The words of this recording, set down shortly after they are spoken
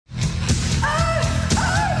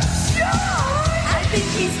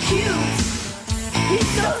He's cute. He's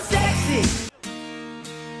so sexy.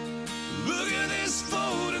 Look at this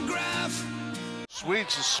photograph.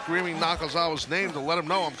 Sweets is screaming Nakazawa's name to let him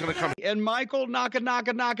know I'm going to come. And Michael, knock it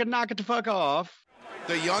the fuck off.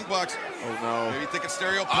 The Young Bucks. Oh, no. Maybe think it's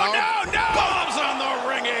stereo power. Oh, no, no! Bombs on the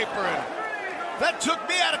ring apron. That took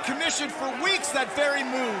me out of commission for weeks, that very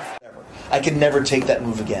move. I could never take that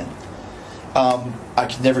move again. I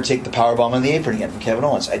could never take the powerbomb on the apron again from Kevin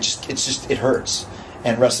Owens. It hurts.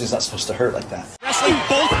 And wrestling's not supposed to hurt like that. Wrestling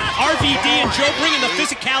both RVD and Joe bringing the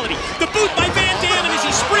physicality. The boot by Van Dam as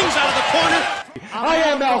he springs out of the corner. I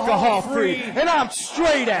am alcohol-free, and I'm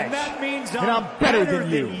straight edge. And that means I'm better than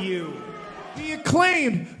you. The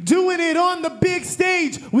Acclaimed doing it on the big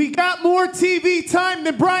stage. We got more TV time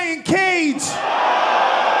than Brian Cage.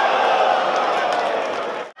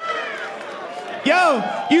 Yo,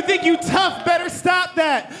 you think you tough? Better stop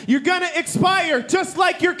that. You're gonna expire just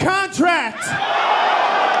like your contract. It's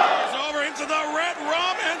over into the Red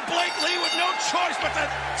Rum, and Blake Lee with no choice but to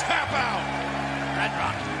tap out. Red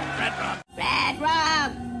Rum, Red Rum. Red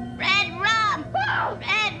rum. Red rum.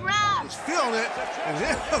 Red rum. He's feeling it. And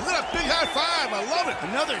then, look at that big high five. I love it.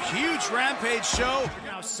 Another huge Rampage show.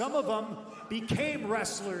 Now, some of them became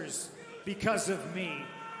wrestlers because of me.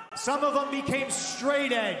 Some of them became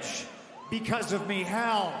straight edge because of me.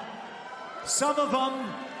 Hell, some of them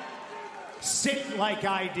sit like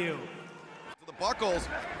I do. The Buckles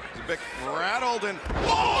is a bit rattled and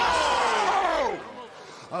whoa!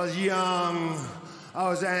 I was young. I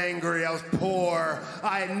was angry. I was poor.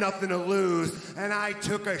 I had nothing to lose. And I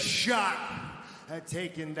took a shot at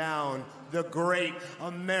taking down the great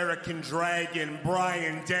American Dragon,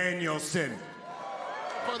 Bryan Danielson.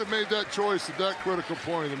 If I'd have made that choice at that critical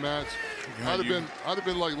point of the match, I'd have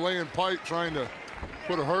been like laying pipe trying to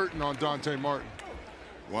put a hurting on Dante Martin.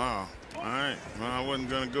 Wow. All right. Well, I wasn't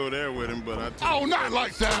going to go there with him, but I... Oh, not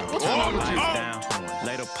like that. What's wrong with you? Down.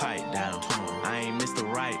 Lay the pipe down. I ain't Mr.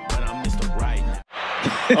 Right, but I'm Mr. Right now.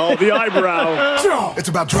 Oh, the eyebrow. It's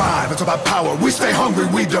about drive, it's about power. We stay hungry,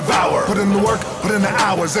 we devour. Put in the work, put in the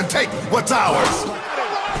hours, and take what's ours.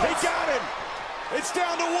 He got him. It's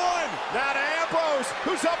down to one. Now to Ambrose,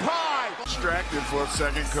 who's up high. Distracted for a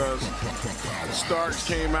second because Starks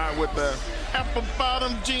came out with the apple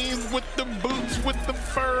bottom jeans with the boots with the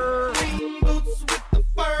fur. Boots with the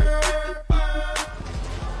fur.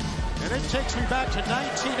 And it takes me back to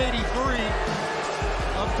 1983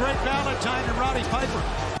 of Greg Valentine and Roddy Piper.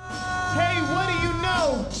 Hey, what do you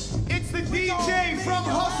know? It's the DJ from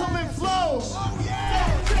Hustle and Flow.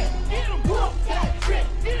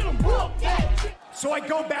 So I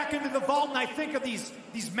go back into the vault and I think of these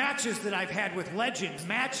matches that I've had with legends,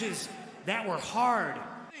 matches that were hard.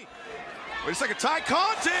 Wait a second, Ty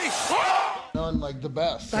Conti! None like the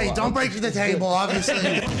best. Hey, don't break the table,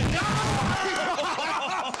 obviously.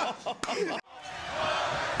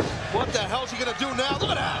 What the hell's he going to do now?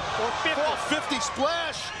 Look at that. 450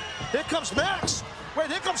 splash. Here comes Max. Wait,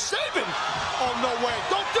 here comes Saban. Oh, no way.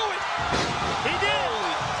 Don't do it. He did.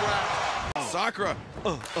 Holy crap. Sakura.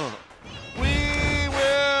 We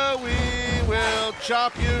will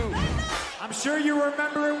chop you. I'm sure you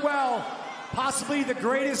remember it well. Possibly the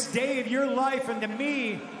greatest day of your life, and to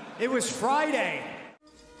me, it was Friday.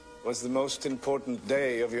 Was the most important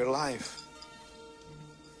day of your life.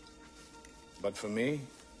 But for me,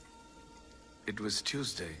 it was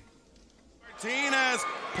Tuesday. Martinez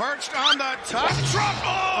perched on the top. Drop.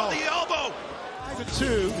 Oh, the elbow.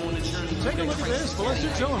 5-2. Take a look at this.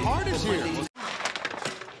 Felicity Joe Hart is here.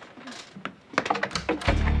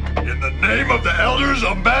 In the name of the elders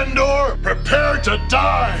of Mandor, prepare to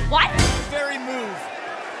die. What? Very move.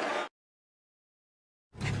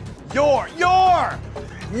 Your!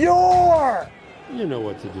 You know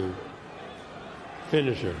what to do.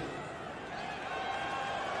 Finish her.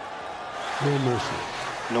 No mercy.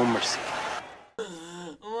 No mercy.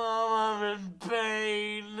 Mom, I'm in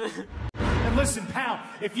pain. And listen, pal,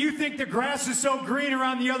 if you think the grass is so green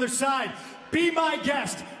around the other side, be my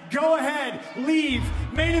guest. Go ahead, leave.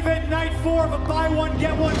 Main event night 4 of a buy one,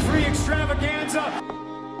 get one free extravaganza.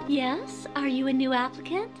 Yes? Are you a new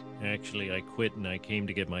applicant? Actually, I quit and I came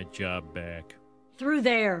to get my job back. Through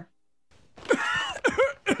there.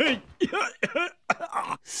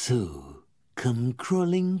 So, come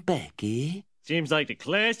crawling back, eh? Seems like the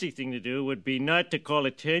classy thing to do would be not to call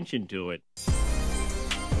attention to it.